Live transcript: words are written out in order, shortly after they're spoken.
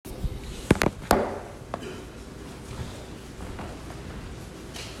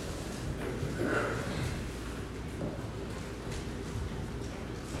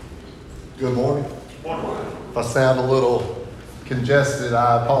Good morning. If I sound a little congested,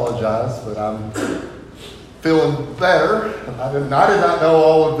 I apologize, but I'm feeling better. I did not know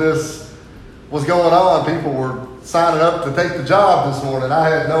all of this was going on. People were signing up to take the job this morning. I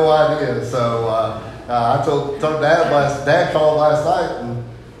had no idea. So I told Dad, Dad called last night,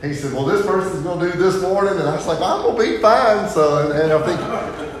 and he said, well, this person's going to do this morning. And I was like, I'm going to be fine. So, and I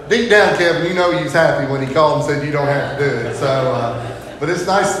think deep down, Kevin, you know he's happy when he called and said you don't have to do it. So, but it's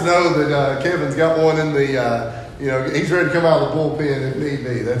nice to know that Kevin's got one in the, he's ready to come out of the bullpen if need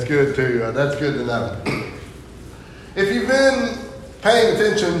be. That's good too. That's good to know. If you've been paying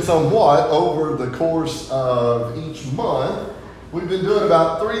attention somewhat over the course of each month, we've been doing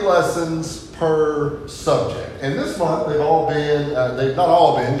about 3 lessons per subject. And this month they've not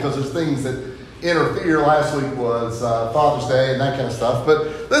all been because there's things that interfere. Last week was Father's Day and that kind of stuff.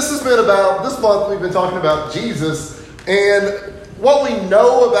 But this month we've been talking about Jesus and what we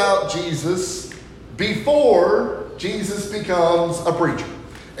know about Jesus before Jesus becomes a preacher.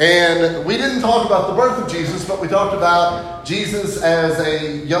 And we didn't talk about the birth of Jesus, but we talked about Jesus as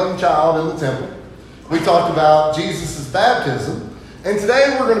a young child in the temple. We talked about Jesus' baptism. And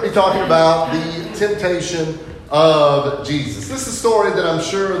today we're going to be talking about the temptation of Jesus. This is a story that I'm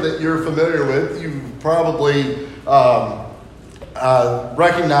sure that you're familiar with. You probably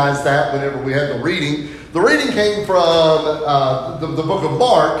recognized that whenever we had the reading. The reading came from the book of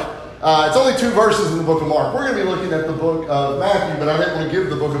Mark. It's only 2 verses in the book of Mark. We're going to be looking at the book of Matthew, but I didn't want to give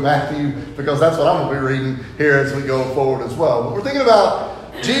the book of Matthew because that's what I'm going to be reading here as we go forward as well. But we're thinking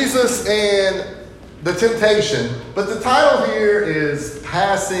about Jesus and the temptation, but the title here is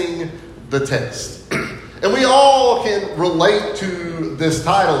Passing the Test. And we all can relate to this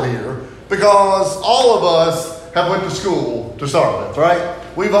title here because all of us have went to school to start with, right?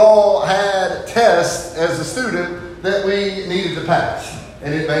 We've all had tests as a student that we needed to pass.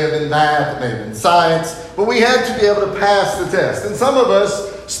 And it may have been math, it may have been science, but we had to be able to pass the test. And some of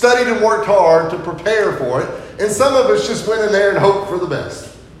us studied and worked hard to prepare for it, and some of us just went in there and hoped for the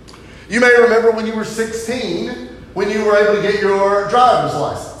best. You may remember when you were 16, when you were able to get your driver's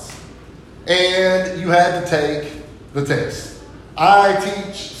license, and you had to take the test. I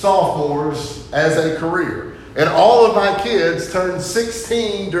teach sophomores as a career, and all of my kids turn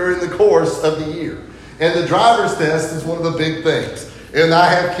 16 during the course of the year. And the driver's test is one of the big things. And I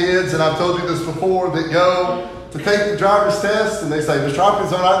have kids, and I've told you this before, that go to take the driver's test, and they say, Mr.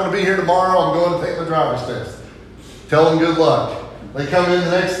 Hopkins, I'm not going to be here tomorrow. I'm going to take the driver's test. Tell them good luck. They come in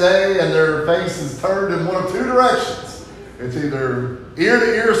the next day, and their face is turned in one of 2 directions. It's either ear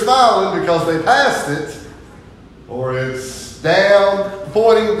to ear smiling because they passed it, or it's down,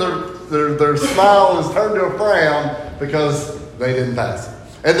 pointing, their smile is turned to a frown because they didn't pass it.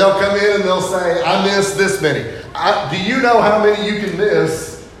 And they'll come in and they'll say, I missed this many. Do you know how many you can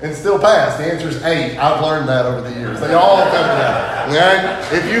miss and still pass? The answer is 8. I've learned that over the years. They all come down.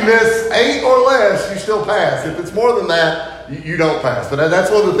 Right? If you miss 8 or less, you still pass. If it's more than that, you don't pass. But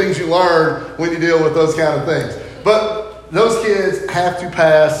that's one of the things you learn when you deal with those kind of things. But those kids have to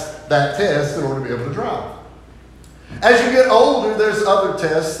pass that test in order to be able to drive. As you get older, there's other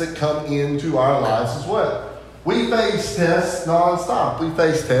tests that come into our lives as well. We face tests nonstop. We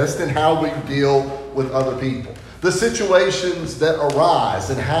face tests in how we deal with other people. The situations that arise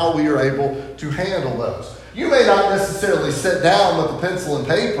and how we are able to handle those. You may not necessarily sit down with a pencil and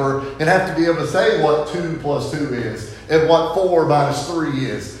paper and have to be able to say what 2 plus 2 is and what 4 minus 3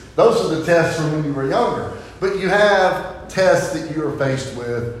 is. Those are the tests from when you were younger. But you have tests that you are faced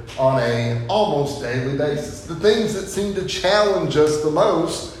with on an almost daily basis. The things that seem to challenge us the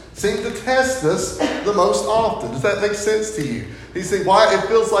most seem to test us the most often. Does that make sense to you? You say, why it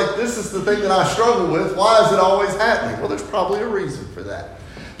feels like this is the thing that I struggle with. Why is it always happening? Well, there's probably a reason for that.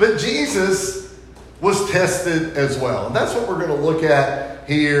 But Jesus was tested as well. And that's what we're going to look at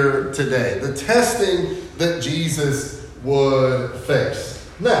here today. The testing that Jesus would face.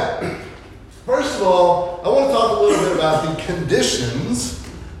 Now, first of all, I want to talk a little bit about the conditions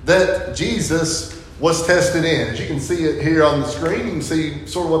that Jesus was tested in. As you can see it here on the screen, you can see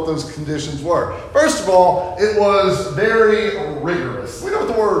sort of what those conditions were. First of all, it was very rigorous. We know what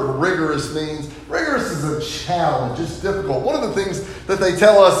the word rigorous means. Rigorous is a challenge. It's difficult. One of the things that they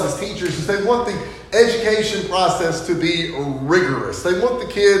tell us as teachers is they want the education process to be rigorous. They want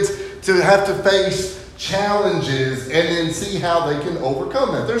the kids to have to face challenges and then see how they can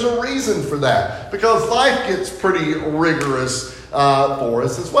overcome that. There's a reason for that because life gets pretty rigorous for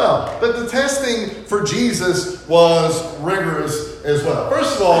us as well. But the testing for Jesus was rigorous as well.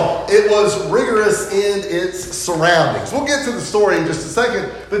 First of all, it was rigorous in its surroundings. We'll get to the story in just a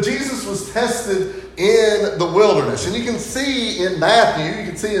second, but Jesus was tested in the wilderness. And you can see in Matthew, you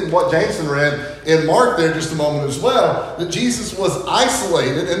can see in what Jameson read in Mark there just a moment as well, that Jesus was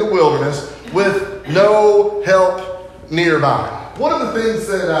isolated in the wilderness with no help nearby. One of the things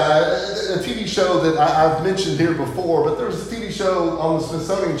that a TV show that I've mentioned here before, but there was a TV show on the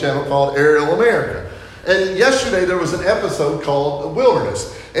Smithsonian Channel called Aerial America. And yesterday there was an episode called The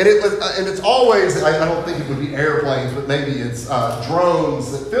Wilderness. And it's always, I don't think it would be airplanes, but maybe it's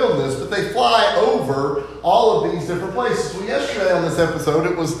drones that film this, but they fly over all of these different places. Well, yesterday on this episode,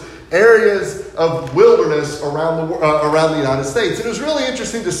 it was areas of wilderness around the United States. And it was really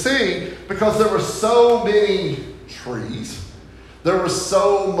interesting to see because there were so many trees, there was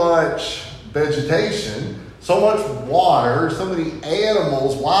so much vegetation, so much water, so many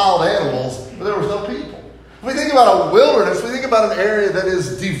animals, wild animals, but there was no people. When we think about a wilderness, we think about an area that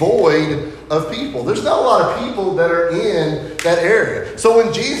is devoid of people. There's not a lot of people that are in that area. So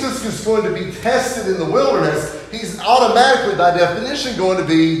when Jesus is going to be tested in the wilderness, he's automatically, by definition, going to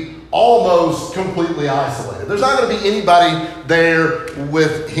be almost completely isolated. There's not going to be anybody there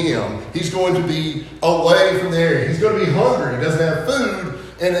with him. He's going to be away from the area. He's going to be hungry. He doesn't have food.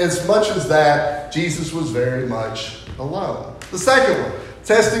 And as much as that, Jesus was very much alone. The second one,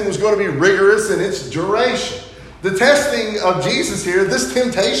 testing was going to be rigorous in its duration. The testing of Jesus here, this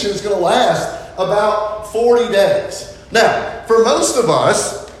temptation is going to last about 40 days. Now, for most of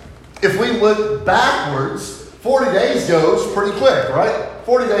us, if we look backwards, 40 days goes pretty quick, right?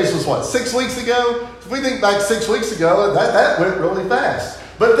 40 days was what, 6 weeks ago? If we think back 6 weeks ago, that went really fast.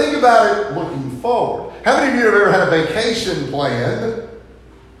 But think about it looking forward. How many of you have ever had a vacation planned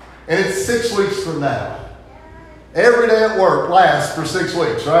and it's 6 weeks from now? Every day at work lasts for 6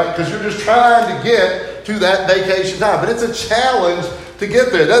 weeks, right? Because you're just trying to get to that vacation time. But it's a challenge to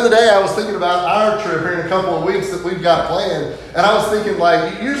get there. The other day I was thinking about our trip here in a couple of weeks that we've got planned. And I was thinking,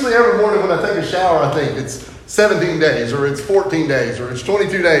 like, usually every morning when I take a shower, I think it's 17 days or it's 14 days or it's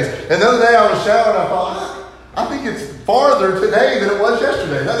 22 days. And the other day I was showering, I thought, I think it's farther today than it was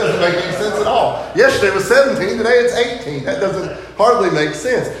yesterday. That doesn't make any sense at all. Yesterday was 17, today it's 18. That doesn't hardly make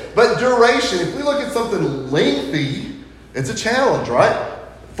sense. But duration, if we look at something lengthy, it's a challenge, right?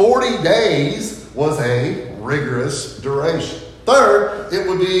 40 days was a rigorous duration. Third, it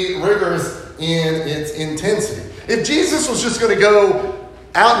would be rigorous in its intensity. If Jesus was just going to go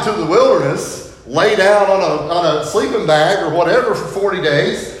out into the wilderness, lay down on a sleeping bag or whatever for 40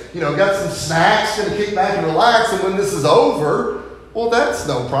 days, got some snacks, going to kick back and relax, and when this is over, well, that's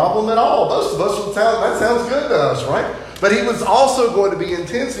no problem at all. Most of us would that sounds good to us, right? But he was also going to be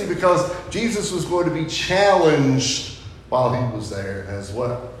intensity because Jesus was going to be challenged while he was there as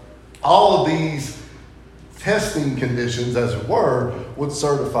well. All of these testing conditions, as it were, would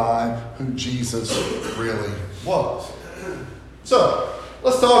certify who Jesus really was. So,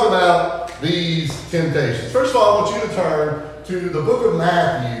 let's talk about these temptations. First of all, I want you to turn to the book of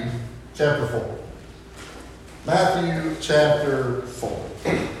Matthew, chapter 4. Matthew, chapter 4.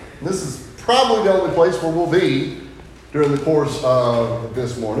 This is probably the only place where we'll be during the course of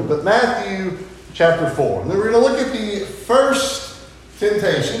this morning. But Matthew, chapter 4. And then we're going to look at the first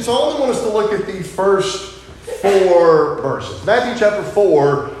temptation. So I only want us to look at the first 4 verses. Matthew, chapter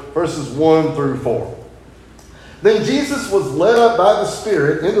 4, verses 1 through 4. Then Jesus was led up by the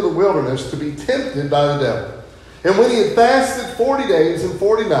Spirit into the wilderness to be tempted by the devil. And when he had fasted 40 days and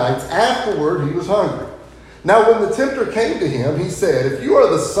 40 nights, afterward he was hungry. Now when the tempter came to him, he said, "If you are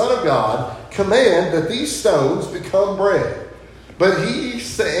the Son of God, command that these stones become bread." But he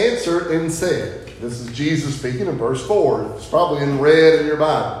answered and said, this is Jesus speaking in verse 4. It's probably in red in your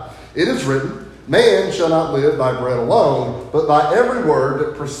Bible. "It is written, man shall not live by bread alone, but by every word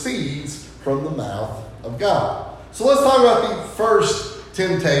that proceeds from the mouth of God." So let's talk about the first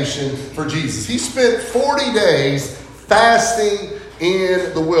temptation for Jesus. He spent 40 days fasting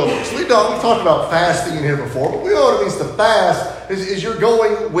in the wilderness. We've talked about fasting in here before, but we know what it means to fast is you're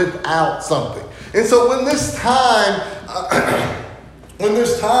going without something. And so when this time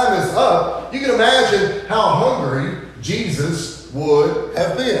is up, you can imagine how hungry Jesus would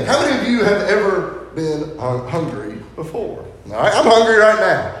have been. How many of you have ever been hungry before? All right, I'm hungry right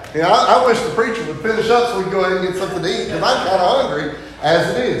now. I wish the preacher would finish up so we can go ahead and get something to eat because I'm kind of hungry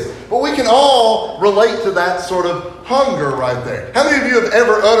as it is. But we can all relate to that sort of hunger right there. How many of you have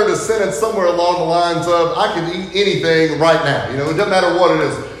ever uttered a sentence somewhere along the lines of, "I can eat anything right now"? It doesn't matter what it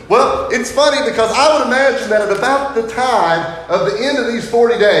is. Well, it's funny because I would imagine that at about the time of the end of these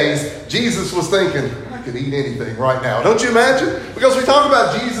 40 days, Jesus was thinking, "I I could eat anything right now. Don't you imagine? Because we talk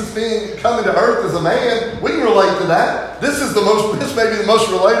about Jesus coming to earth as a man. We can relate to that. This may be the most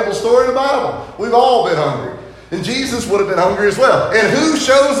relatable story in the Bible. We've all been hungry. And Jesus would have been hungry as well. And who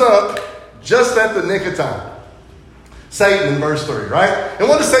shows up just at the nick of time? Satan in verse 3, right? And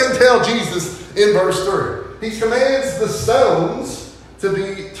what does Satan tell Jesus in verse 3? He commands the stones to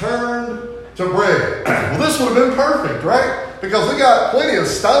be turned to bread. Well, this would have been perfect, right? Because we got plenty of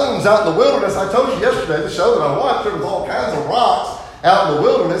stones out in the wilderness. I told you yesterday, the show that I watched, there was all kinds of rocks out in the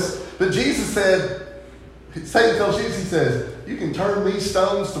wilderness. But Jesus said, Satan tells Jesus, he says, you can turn these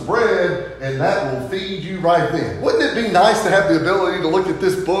stones to bread and that will feed you right then. Wouldn't it be nice to have the ability to look at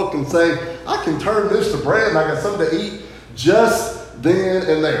this book and say, I can turn this to bread and I got something to eat just then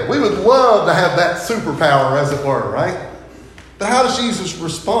and there. We would love to have that superpower, as it were, right? But how does Jesus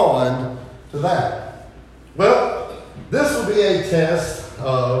respond to that? Well, this will be a test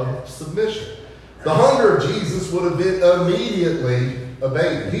of submission. The hunger of Jesus would have been immediately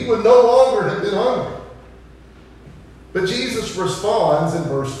abated. He would no longer have been hungry. But Jesus responds in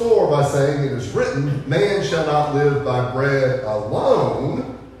verse 4 by saying, it is written, man shall not live by bread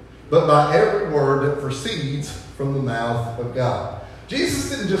alone, but by every word that proceeds from the mouth of God. Jesus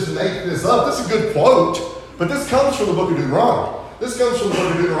didn't just make this up. This is a good quote, but this comes from the book of Deuteronomy. This comes from the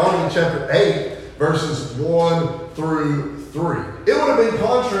book of Deuteronomy chapter 8, verses 1 through 3. It would have been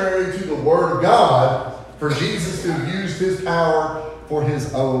contrary to the word of God for Jesus to have used his power for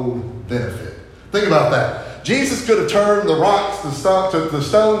his own benefit. Think about that. Jesus could have turned the rocks to the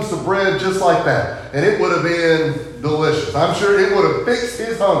stones to bread just like that, and it would have been delicious. I'm sure it would have fixed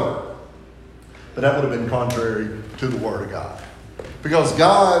his hunger. But that would have been contrary to the word of God. Because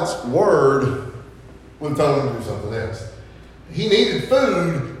God's word would have told him to do something else. He needed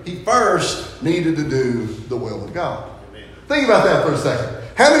food. He first needed to do the will of God. Amen. Think about that for a second.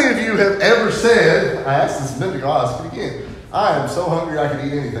 How many of you have ever said, I asked this a minute ago, I'll ask it again, I am so hungry I could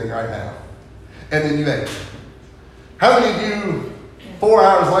eat anything right now. And then you ate. How many of you 4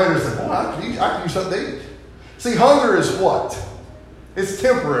 hours later said, boy, I could use something to eat? See, hunger is what? It's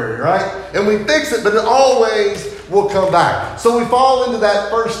temporary, right? And we fix it, but it always will come back. So we fall into that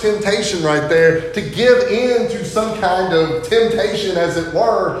first temptation right there to give in to some kind of temptation, as it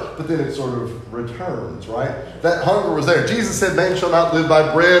were, but then it sort of returns, right? That hunger was there. Jesus said, man shall not live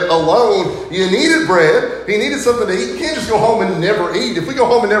by bread alone. You needed bread. He needed something to eat. You can't just go home and never eat. If we go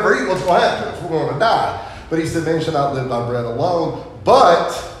home and never eat, what's going to happen to us? We're going to die. But he said, man shall not live by bread alone,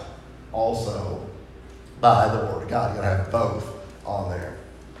 but also by the word of God. You got to have both on there.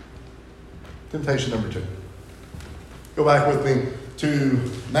 Temptation number 2. Go back with me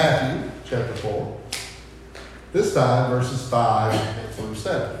to Matthew chapter 4. This time, verses 5 through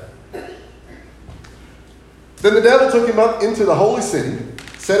 7. Then the devil took him up into the holy city,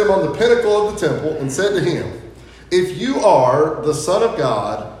 set him on the pinnacle of the temple, and said to him, if you are the Son of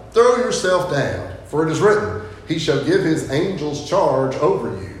God, throw yourself down. For it is written, he shall give his angels charge over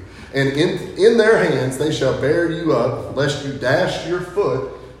you, and in their hands they shall bear you up, lest you dash your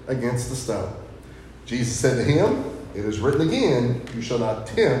foot against the stone. Jesus said to him, it is written again, you shall not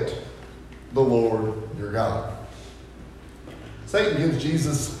tempt the Lord your God. Satan gives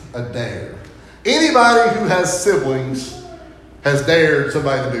Jesus a dare. Anybody who has siblings has dared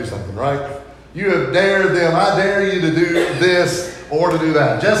somebody to do something, right? You have dared them. I dare you to do this or to do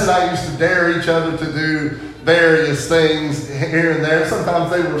that. Jess and I used to dare each other to do various things here and there.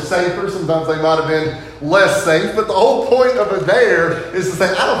 Sometimes they were safer. Sometimes they might have been less safe. But the whole point of a dare is to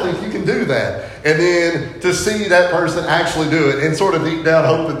say, I don't think you can do that. And then to see that person actually do it and sort of deep down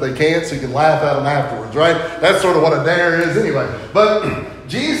hope that they can't so you can laugh at them afterwards, right? That's sort of what a dare is anyway. But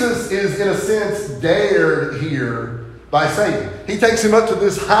Jesus is, in a sense, dared here by Satan. He takes him up to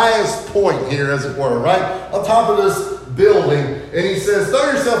this highest point here, as it were, right? On top of this building. And he says,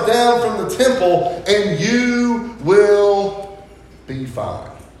 throw yourself down from the temple and you will be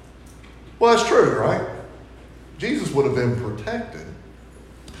fine. Well, that's true, right? Jesus would have been protected.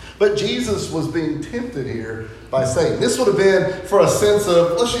 But Jesus was being tempted here by Satan. This would have been for a sense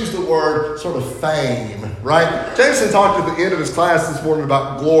of, let's use the word, sort of fame, right? Jameson talked at the end of his class this morning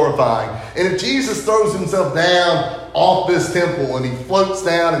about glorifying. And if Jesus throws himself down off this temple and he floats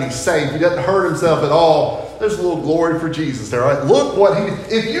down and he's safe, he doesn't hurt himself at all, there's a little glory for Jesus there, right? Look what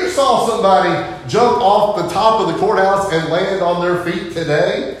if you saw somebody jump off the top of the courthouse and land on their feet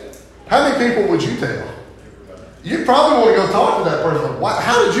today, how many people would you tell? You probably want to go talk to that person.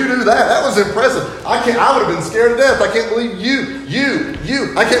 How did you do that? That was impressive. I would have been scared to death. I can't believe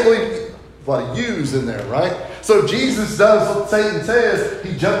you. I can't believe a lot of yous in there, right? So Jesus does what Satan says.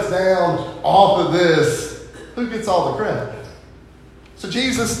 He jumps down off of this. Who gets all the credit? So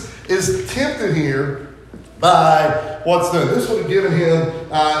Jesus is tempted here by what's done. This would have given him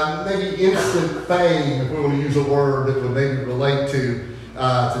maybe instant fame, if we want to use a word that would maybe relate to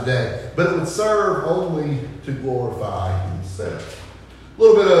today. But it would serve only to glorify himself. A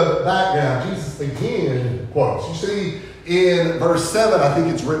little bit of background. Jesus again quotes. You see in verse 7, I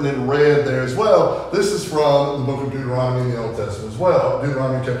think it's written in red there as well. This is from the book of Deuteronomy in the Old Testament as well.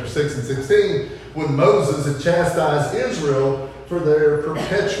 Deuteronomy chapter 6 and 16, when Moses had chastised Israel for their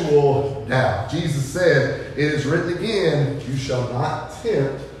perpetual doubt. Jesus said, it is written again, you shall not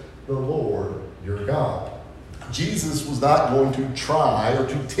tempt the Lord your God. Jesus was not going to try or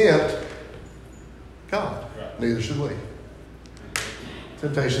to tempt God. Neither should we.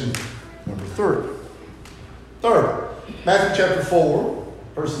 Temptation number 3. Third, Matthew chapter 4,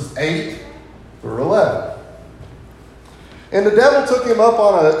 verses 8 through 11. And the devil took him up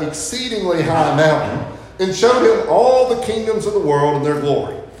on an exceedingly high mountain and showed him all the kingdoms of the world and their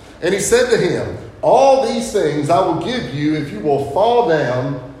glory. And he said to him, all these things I will give you if you will fall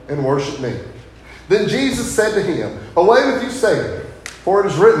down and worship me. Then Jesus said to him, away with you, Satan, for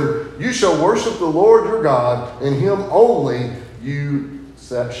it is written, you shall worship the Lord your God, and him only you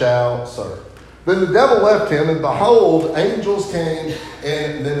shall serve. Then the devil left him, and behold, angels came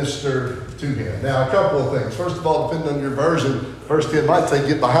and ministered to him. Now, a couple of things. First of all, depending on your version, verse 10 might say,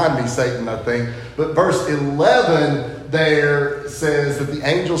 get behind me, Satan, I think. But verse 11 there says that the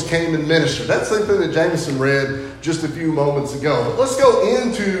angels came and ministered. That's something that Jameson read just a few moments ago. But let's go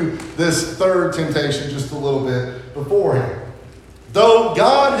into this third temptation just a little bit beforehand. Though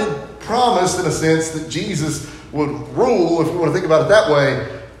God had promised, in a sense, that Jesus would rule, if we want to think about it that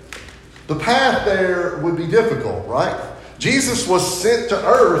way, the path there would be difficult, right? Jesus was sent to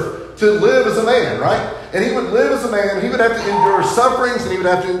earth to live as a man, right? And he would live as a man. He would have to endure sufferings, and he would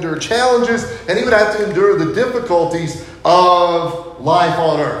have to endure challenges, and he would have to endure the difficulties of life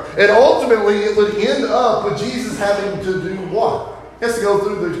on earth. And ultimately, it would end up with Jesus having to do what? He has to go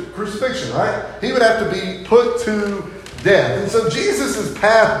through the crucifixion, right? He would have to be put to death. And so Jesus'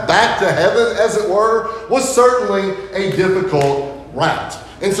 path back to heaven, as it were, was certainly a difficult route.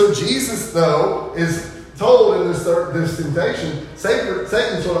 And so Jesus, though, is told in this temptation,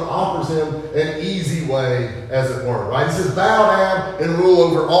 Satan sort of offers him an easy way, as it were, right? He says, bow down and rule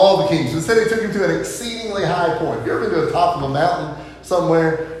over all the kings. Instead, he took him to an exceedingly high point. If you've ever been to the top of a mountain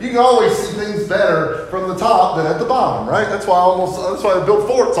somewhere, you can always see things better from the top than at the bottom, right? That's why they built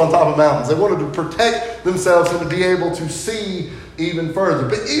forts on top of mountains. They wanted to protect themselves and to be able to see even further.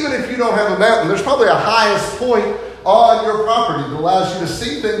 But even if you don't have a mountain, there's probably a highest point on your property that allows you to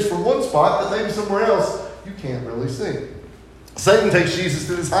see things from one spot that maybe somewhere else you can't really see. Satan takes Jesus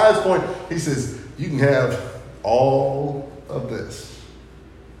to his highest point. He says, you can have all of this.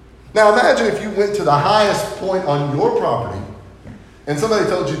 Now imagine if you went to the highest point on your property and somebody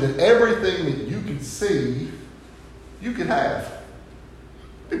told you that everything that you could see, you could have.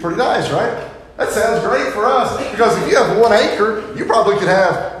 It'd be pretty nice, right? That sounds great for us, because if you have 1 acre, you probably could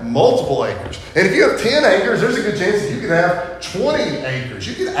have multiple acres. And if you have 10 acres, there's a good chance that you could have 20 acres.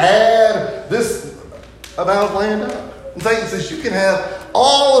 You could add this amount of land up. And Satan says you can have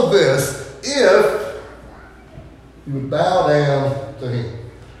all of this if you would bow down to him.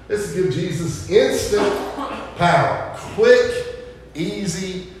 This will give Jesus instant power, quick,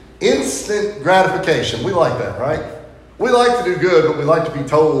 easy, instant gratification. We like that, right? We like to do good, but we like to be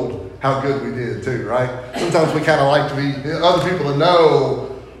told how good we did too, right? Sometimes we kind of like to be other people to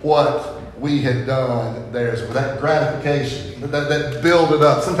know what we had done there. So that gratification, that build it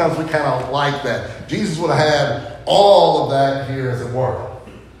up. Sometimes we kind of like that. Jesus would have had all of that here, as it were.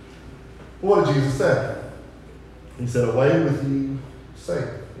 What did Jesus say? He said, away with you, Satan.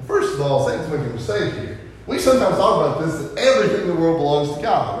 Well, first of all, Satan's making a mistake here. We sometimes talk about this, that everything in the world belongs to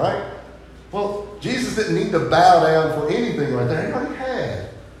God, right? Well, Jesus didn't need to bow down for anything right there. He already had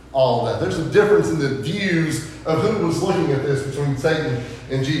all of that. There's a difference in the views of who was looking at this between Satan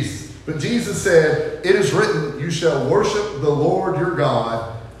and Jesus. But Jesus said, it is written, you shall worship the Lord your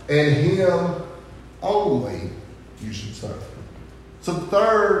God, and him only you should serve. So the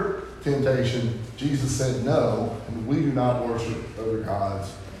third temptation, Jesus said no, and we do not worship other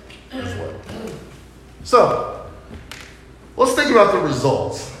gods as well. So, let's think about the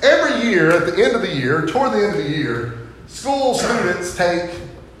results. Every year, at the end of the year, toward the end of the year, school students take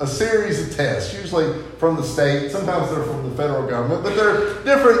a series of tests, usually from the state. Sometimes they're from the federal government, but they're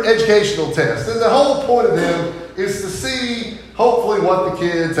different educational tests. And the whole point of them is to see, hopefully, what the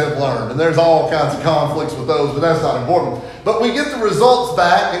kids have learned. And there's all kinds of conflicts with those, but that's not important. But we get the results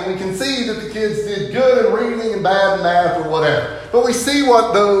back, and we can see that the kids did good in reading and bad in math or whatever. But we see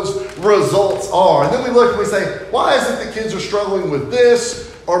what those results are. And then we look and we say, why is it that kids are struggling with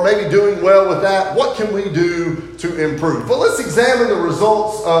this or maybe doing well with that, what can we do to improve? But let's examine the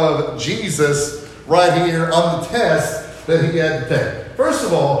results of Jesus right here on the test that he had to take. First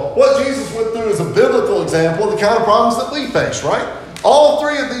of all, what Jesus went through is a biblical example of the kind of problems that we face, right? All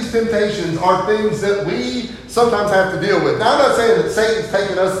three of these temptations are things that we sometimes have to deal with. Now, I'm not saying that Satan's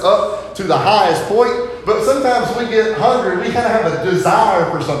taking us up to the highest point, but sometimes we get hungry. We kind of have a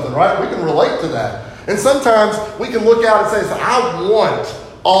desire for something, right? We can relate to that. And sometimes we can look out and say, I want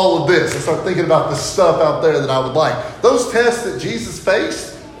all of this, and start thinking about the stuff out there that I would like. Those tests that Jesus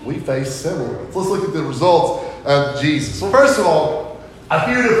faced, we face similar. Let's look at the results of Jesus. Well, first of all, a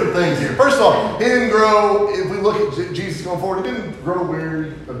few different things here. First of all, he didn't grow, if we look at Jesus going forward, he didn't grow weary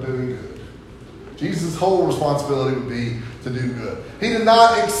of doing good. Jesus' whole responsibility would be to do good. He did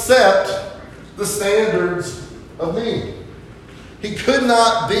not accept the standards of men. He could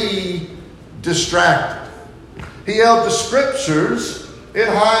not be distracted. He held the scriptures in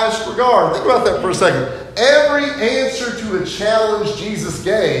highest regard. Think about that for a second. Every answer to a challenge Jesus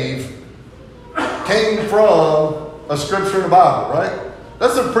gave came from a scripture in the Bible, right?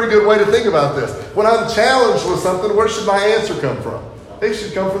 That's a pretty good way to think about this. When I'm challenged with something, where should my answer come from? It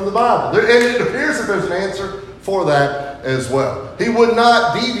should come from the Bible. And it appears that there's an answer for that as well. He would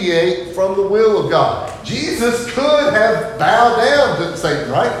not deviate from the will of God. Jesus could have bowed down to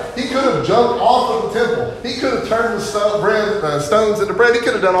Satan, right? He could have jumped off of the temple. He could have turned the stones into bread. He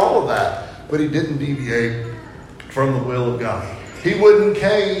could have done all of that. But he didn't deviate from the will of God. He wouldn't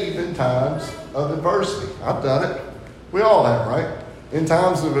cave in times of adversity. I've done it. We all have, right? In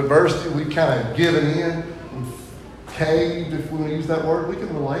times of adversity, we've kind of given in, we've caved, if we want to use that word. We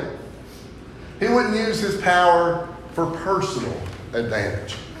can relate. He wouldn't use his power for personal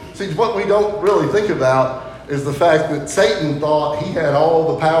advantage. See, what we don't really think about is the fact that Satan thought he had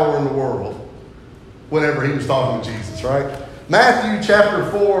all the power in the world whenever he was talking to Jesus, right? Matthew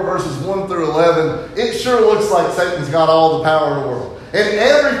chapter 4, verses 1 through 11, it sure looks like Satan's got all the power in the world. And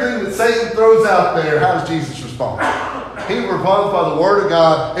everything that Satan throws out there, how does Jesus respond? He responds by the word of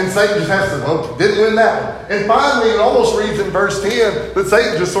God, and Satan just has to, well, didn't win that one. And finally, it almost reads in verse 10 that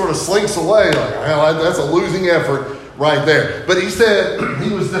Satan just sort of slinks away, like, well, that's a losing effort right there. But he said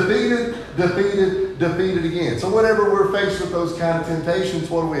he was defeated again. So whenever we're faced with those kind of temptations,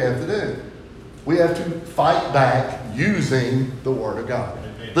 what do we have to do? We have to fight back using the word of God.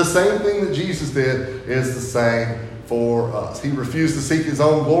 The same thing that Jesus did is the same for us. He refused to seek his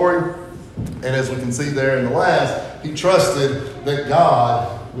own glory. And as we can see there in the last, he trusted that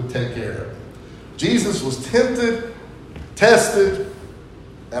God would take care of it. Jesus was tempted, tested,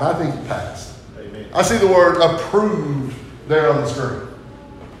 and I think he passed. Amen. I see the word approved there on the screen.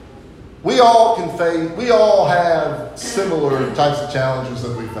 We all have similar types of challenges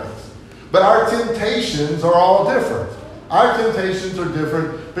that we face. But our temptations are all different. Our temptations are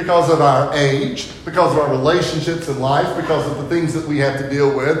different because of our age, because of our relationships in life, because of the things that we have to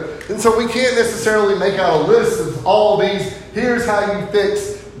deal with. And so we can't necessarily make out a list of all these, here's how you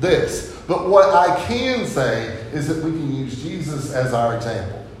fix this. But what I can say is that we can use Jesus as our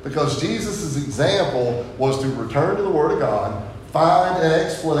example. Because Jesus' example was to return to the Word of God, find an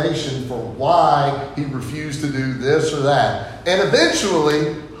explanation for why he refused to do this or that. And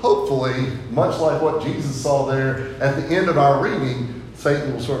eventually, hopefully, much like what Jesus saw there at the end of our reading,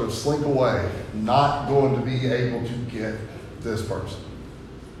 Satan will sort of slink away, not going to be able to get this person.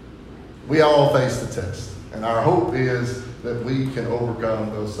 We all face the test, and our hope is that we can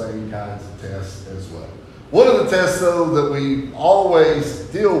overcome those same kinds of tests as well. One of the tests, though, that we always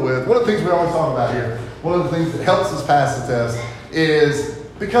deal with, one of the things we always talk about here, one of the things that helps us pass the test is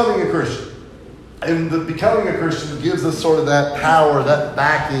becoming a Christian. And becoming a Christian gives us sort of that power, that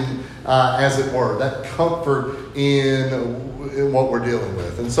backing, as it were, that comfort in what we're dealing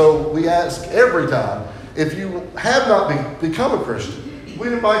with. And so we ask every time, if you have not become a Christian, we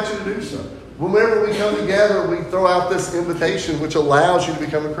invite you to do so. Whenever we come together, we throw out this invitation which allows you to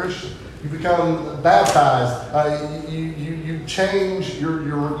become a Christian. You become baptized. You change, you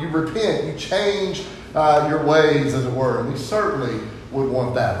repent. You change your ways, as it were. And we certainly would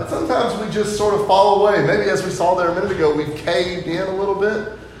want that. But sometimes we just sort of fall away. Maybe as we saw there a minute ago, we've caved in a little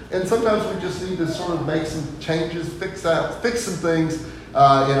bit. And sometimes we just need to sort of make some changes, fix some things in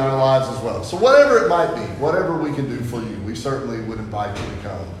our lives as well. So whatever it might be, whatever we can do for you, we certainly would invite you to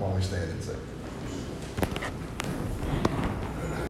come while we stand and sing.